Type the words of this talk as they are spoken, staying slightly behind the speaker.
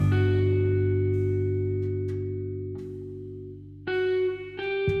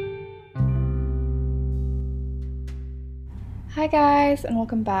Hi guys, and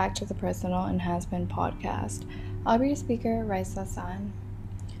welcome back to the Personal Enhancement Podcast. I'll be your speaker, Raisa-san.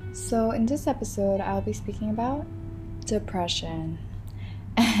 So in this episode, I'll be speaking about depression.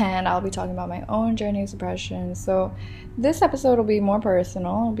 And I'll be talking about my own journey of depression. So this episode will be more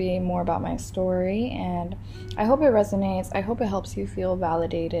personal, it'll be more about my story, and I hope it resonates. I hope it helps you feel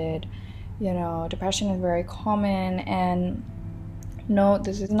validated. You know, depression is very common, and no,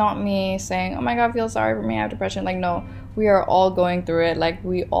 this is not me saying, oh my god, I feel sorry for me, I have depression. Like, no, we are all going through it. Like,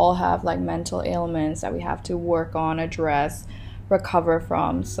 we all have like mental ailments that we have to work on, address, recover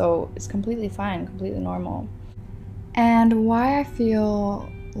from. So it's completely fine, completely normal. And why I feel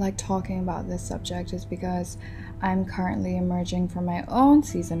like talking about this subject is because I'm currently emerging from my own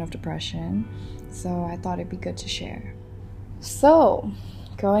season of depression. So I thought it'd be good to share. So,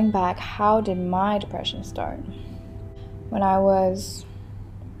 going back, how did my depression start? When I was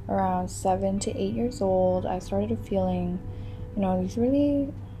around 7 to 8 years old, I started feeling, these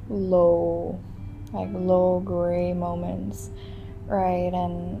really low gray moments, right?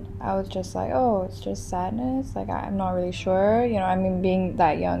 And I was just like, oh, it's just sadness. Like, I'm not really sure. Being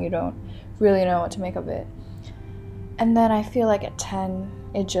that young, you don't really know what to make of it. And then I feel like at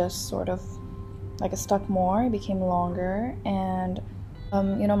 10, it just sort of, like, it stuck more. It became longer. And,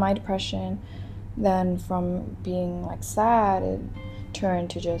 my depression, then from being like sad, it turned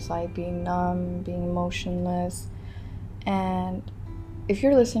to just like being numb, being emotionless. And if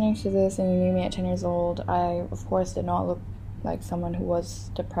you're listening to this and you knew me at 10 years old, I of course did not look like someone who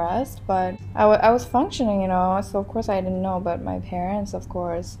was depressed, but I was functioning, so of course I didn't know. But my parents of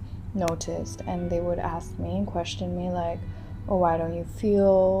course noticed, and they would ask me and question me like, oh, why don't you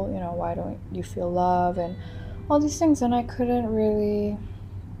feel love and all these things. And I couldn't really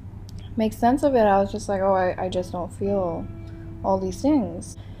make sense of it. I was just like, oh, I just don't feel all these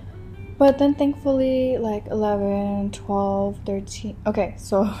things. But then thankfully, like 11, 12, 13, okay,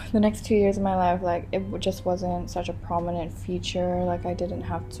 so the next 2 years of my life, like, it just wasn't such a prominent feature. Like, I didn't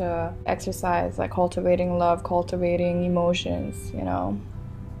have to exercise like cultivating love, cultivating emotions,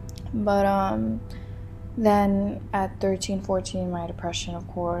 but then at 13, 14, my depression, of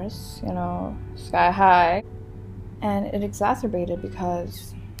course, sky high. And it exacerbated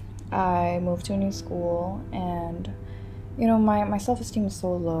because I moved to a new school, and my self-esteem was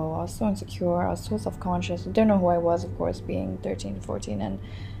so low. I was so insecure, I was so self-conscious. I didn't know who I was, of course, being 13 to 14, and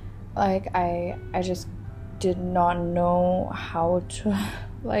like I just did not know how to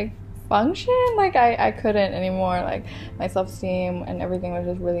like function. Like I couldn't anymore. Like, my self-esteem and everything was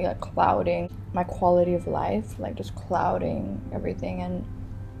just really like clouding my quality of life, like just clouding everything. And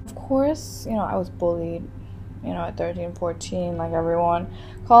of course, I was bullied, at 13, 14, like everyone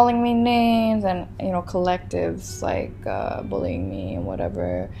calling me names, and, collectives like bullying me and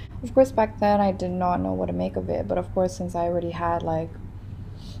whatever. Of course, back then I did not know what to make of it, but of course, since I already had like,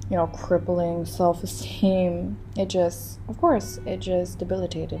 crippling self-esteem, it just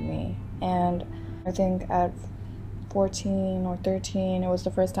debilitated me. And I think at 14 or 13, it was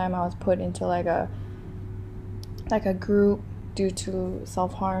the first time I was put into like a group due to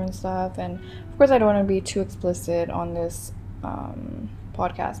self-harm and stuff. And of course I don't want to be too explicit on this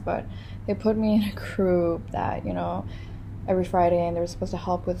podcast, but they put me in a group that, every Friday, and they were supposed to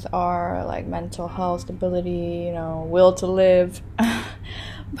help with our like mental health, stability, will to live.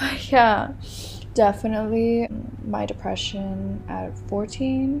 But yeah, definitely my depression at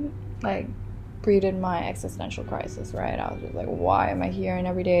 14 like breeded my existential crisis, right? I was just like, why am I here? And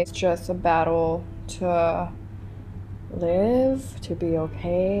every day it's just a battle to live, to be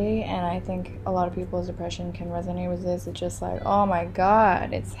okay. And I think a lot of people's depression can resonate with this. It's just like, oh my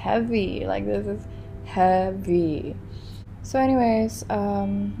god, it's heavy. Like, this is heavy. So anyways, so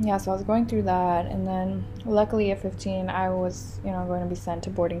I was going through that, and then luckily at 15 I was, going to be sent to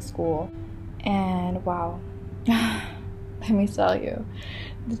boarding school. And wow, let me tell you,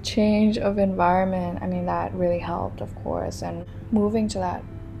 the change of environment, that really helped, of course. And moving to that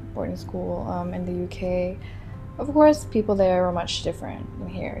boarding school in the UK, of course, people there were much different than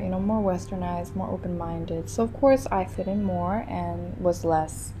here, more westernized, more open-minded. So of course I fit in more and was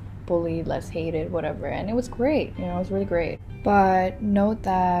less bullied, less hated, whatever. And it was great, it was really great. But note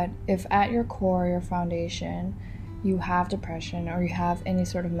that if at your core, your foundation, you have depression or you have any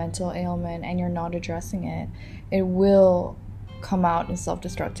sort of mental ailment and you're not addressing it, it will come out in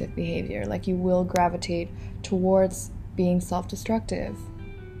self-destructive behavior. Like, you will gravitate towards being self-destructive.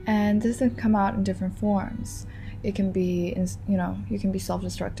 And this can come out in different forms. It can be, you can be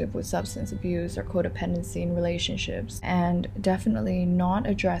self-destructive with substance abuse or codependency in relationships. And definitely not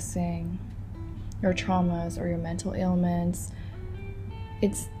addressing your traumas or your mental ailments,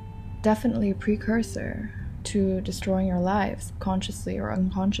 it's definitely a precursor to destroying your lives consciously or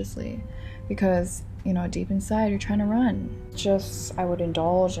unconsciously, because deep inside you're trying to run. Just I would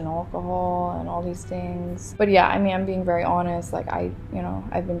indulge in alcohol and all these things. But yeah, I mean, I'm being very honest. Like I've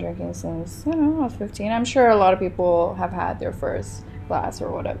been drinking since I was 15. I'm sure a lot of people have had their first glass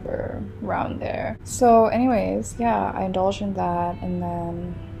or whatever around there. So anyways, yeah, I indulged in that, and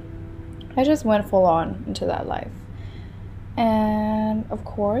then I just went full on into that life. And of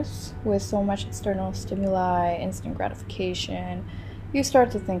course, with so much external stimuli, instant gratification, you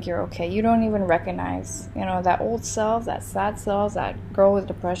start to think you're okay. You don't even recognize, that old self, that sad self, that girl with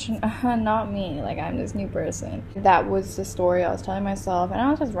depression. Not me. Like, I'm this new person. That was the story I was telling myself, and I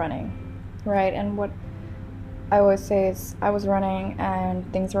was just running, right? And what I always say is I was running and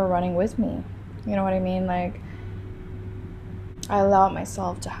things were running with me. You know what I mean? Like, I allowed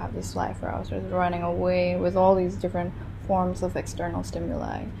myself to have this life where I was just running away with all these different forms of external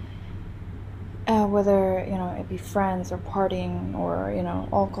stimuli. Whether it be friends or partying or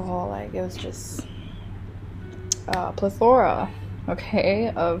alcohol, like it was just a plethora, okay,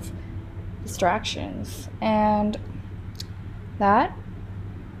 of distractions, and that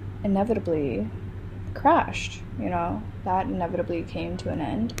inevitably crashed. That inevitably came to an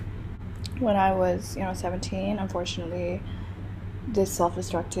end when I was 17. Unfortunately, this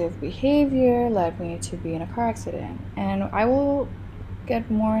self-destructive behavior led me to be in a car accident, and I will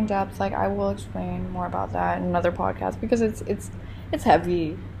get more in depth. Like, I will explain more about that in another podcast, because it's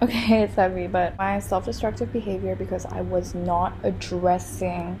heavy. Okay, it's heavy. But my self-destructive behavior, because I was not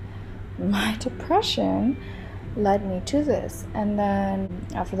addressing my depression, led me to this. And then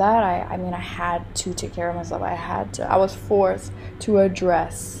after that, I had to take care of myself. I was forced to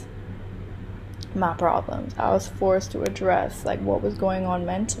address my problems. I was forced to address like what was going on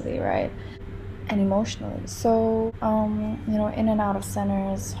mentally, right? And emotionally. So, in and out of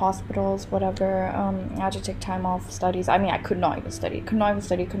centers, hospitals, whatever. I had to take time off studies. I mean, I could not even study, could not even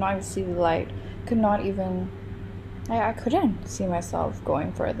see the light, I couldn't see myself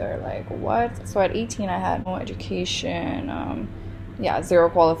going further. Like, what? So at 18, I had no education, zero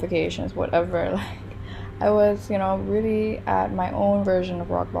qualifications, whatever. Like, I was, really at my own version of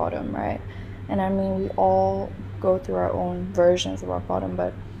rock bottom, right? And I mean, we all go through our own versions of rock bottom,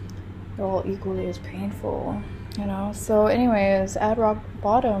 but they're all equally as painful, So anyways, at rock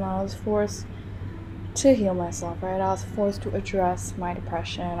bottom, I was forced to heal myself, right? I was forced to address my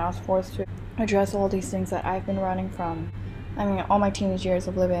depression. I was forced to address all these things that I've been running from. I mean, all my teenage years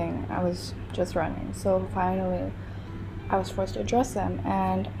of living, I was just running. So finally, I was forced to address them.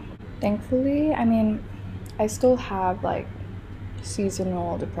 And thankfully, I mean, I still have like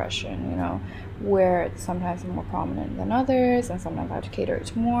seasonal depression, where it's sometimes more prominent than others, and sometimes I have to cater it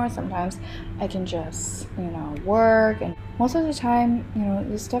to more. Sometimes I can just, work, and most of the time,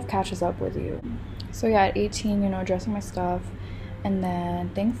 this stuff catches up with you. So yeah, at 18, addressing my stuff, and then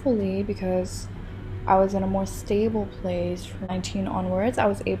thankfully, because I was in a more stable place from 19 onwards, I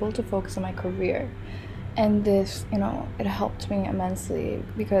was able to focus on my career. And this, it helped me immensely,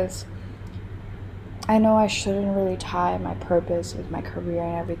 because I know I shouldn't really tie my purpose with my career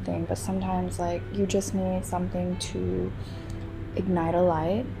and everything, but sometimes, like, you just need something to ignite a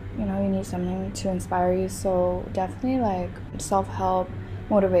light, you need something to inspire you. So definitely, like, self-help,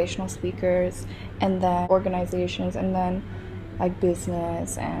 motivational speakers, and then organizations, and then, like,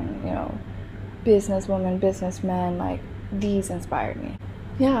 business and, businesswomen, businessmen, like, these inspired me.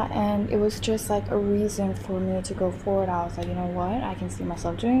 Yeah, and it was just like a reason for me to go forward. I was like, you know what, I can see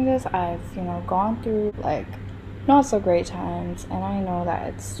myself doing this. I've, gone through like not so great times, and I know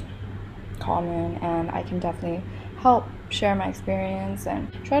that it's common, and I can definitely help share my experience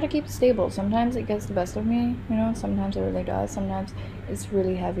and try to keep it stable. Sometimes it gets the best of me, sometimes it really does. Sometimes it's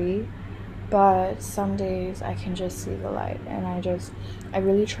really heavy, but some days I can just see the light, and I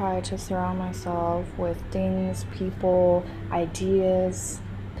really try to surround myself with things, people, ideas,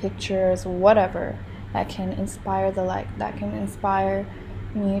 pictures, whatever that can inspire the light, that can inspire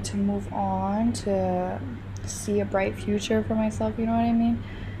me to move on, to see a bright future for myself, you know what I mean?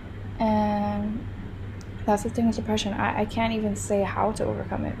 And that's the thing with depression. I can't even say how to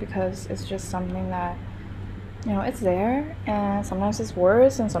overcome it, because it's just something that, it's there, and sometimes it's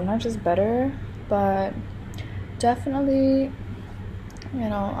worse and sometimes it's better, but definitely,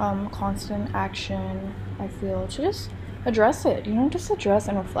 constant action, I feel, to just address it, just address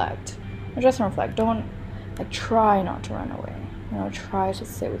and reflect. Don't, like, try not to run away, try to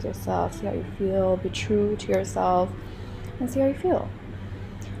sit with yourself, see how you feel, be true to yourself, and see how you feel,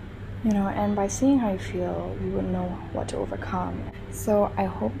 and by seeing how you feel, you would know what to overcome. So I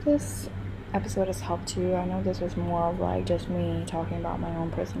hope this episode has helped you. I know this was more of like just me talking about my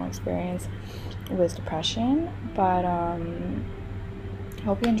own personal experience with depression, but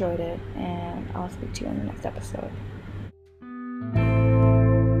hope you enjoyed it, and I'll speak to you in the next episode.